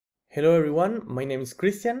Hello everyone, my name is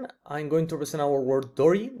Christian. I'm going to present our word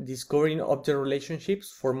DORi, discovering object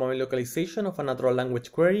relationships for mobile localization of a natural language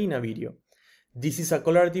query in a video. This is a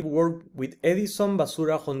collaborative work with Edison,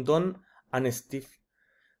 Basura, Hondon, and Steve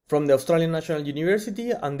from the Australian National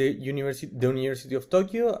University and the University of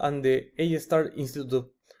Tokyo and the A-Star Institute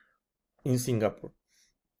in Singapore.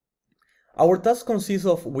 Our task consists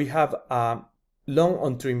of we have a long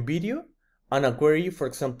on-train video and a query, for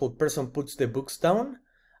example, person puts the books down,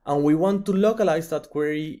 and we want to localize that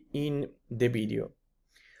query in the video.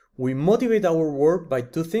 We motivate our work by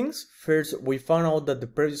two things. First, we found out that the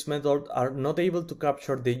previous methods are not able to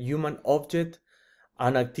capture the human object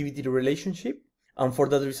and activity relationship, and for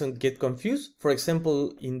that reason get confused. For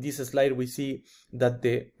example, in this slide we see that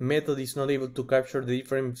the method is not able to capture the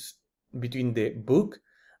difference between the book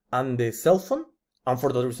and the cell phone, and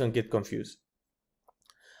for that reason get confused.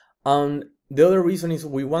 And the other reason is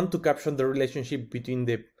we want to capture the relationship between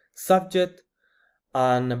the subject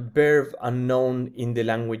and verb and noun in the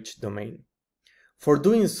language domain. For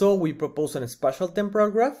doing so, we propose a spatial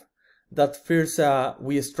temporal graph that first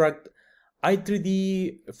we extract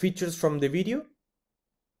i3D features from the video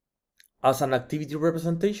as an activity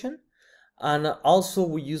representation, and also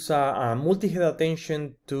we use a multi-head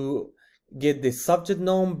attention to get the subject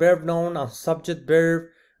noun, verb noun, and subject verb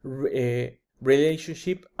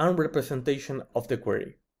relationship and representation of the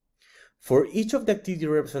query. For each of the activity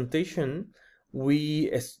representation,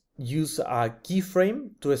 we use a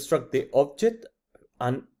keyframe to extract the object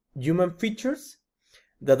and human features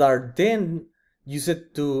that are then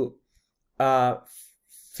used to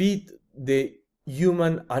feed the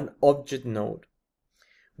human and object node.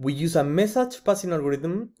 We use a message passing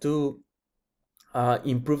algorithm to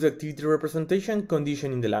improve the activity representation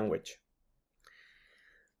condition in the language.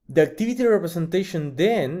 The activity representation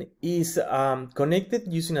then is connected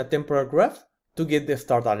using a temporal graph to get the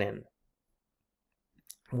start and end.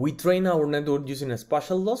 We train our network using a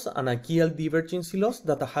spatial loss and a key divergency loss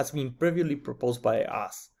that has been previously proposed by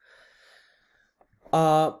us.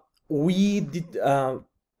 We did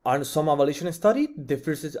some evaluation study. The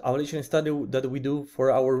first evaluation study that we do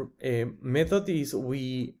for our method is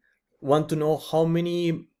we want to know how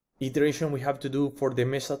many iteration we have to do for the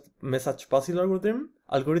message passing algorithm,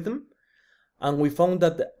 and we found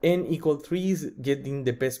that n equal 3 is getting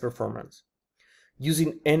the best performance.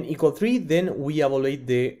 Using n equal 3, then we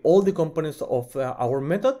evaluate all the components of our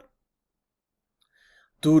method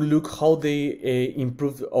to look how they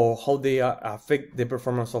improve or how they affect the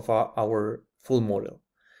performance of our full model.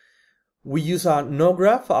 We use a no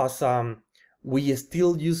graph as we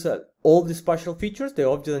still use all the spatial features, the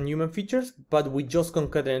object and human features, but we just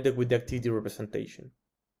concatenate it with the activity representation.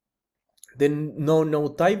 The no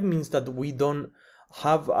node type means that we don't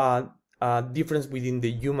have a difference within the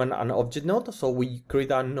human and object node, so we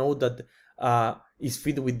create a node that is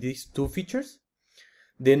fed with these two features.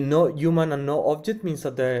 The no human and no object means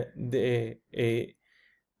that there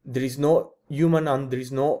is no human and there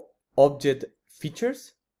is no object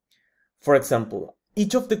features. For example,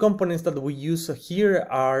 each of the components that we use here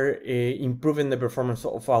are improving the performance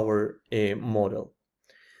of our model.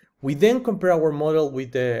 We then compare our model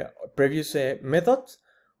with the previous methods.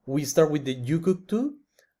 We start with the ucook2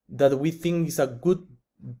 that we think is a good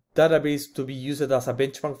database to be used as a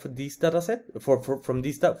benchmark for this dataset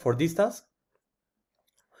for this task.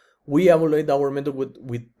 We evaluate our method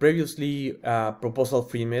with previously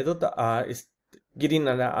proposal-free method, is getting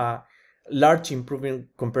a large improvement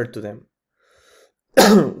compared to them.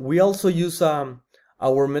 We also use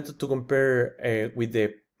our method to compare with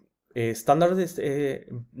the standard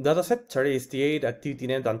dataset, ST8,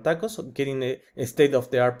 ActivityNet, and Tacos, getting a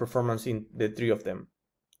state-of-the-art performance in the three of them.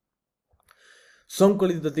 Some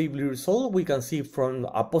qualitative result, we can see from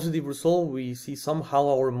a positive result, we see somehow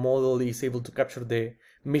our model is able to capture the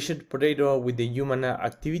measured potato with the human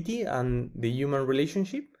activity and the human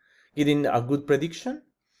relationship, getting a good prediction.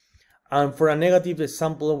 And for a negative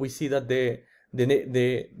example, we see that the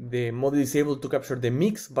model is able to capture the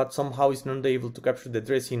mix, but somehow is not able to capture the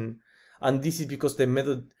dressing, and this is because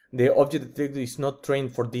the object detector is not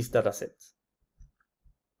trained for these datasets.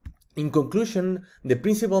 In conclusion, the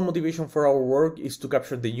principal motivation for our work is to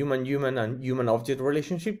capture the human-human and human-object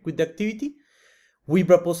relationship with the activity. We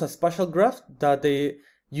propose a spatial graph that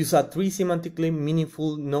use three semantically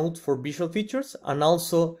meaningful nodes for visual features, and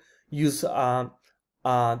also use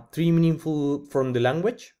three meaningful from the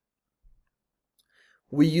language.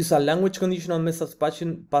 We use a language conditional message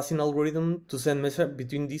passing algorithm to send message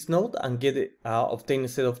between this node and get obtain a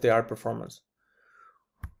state-of-the-art performance.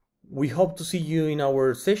 We hope to see you in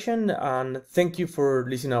our session, and thank you for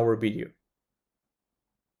listening to our video.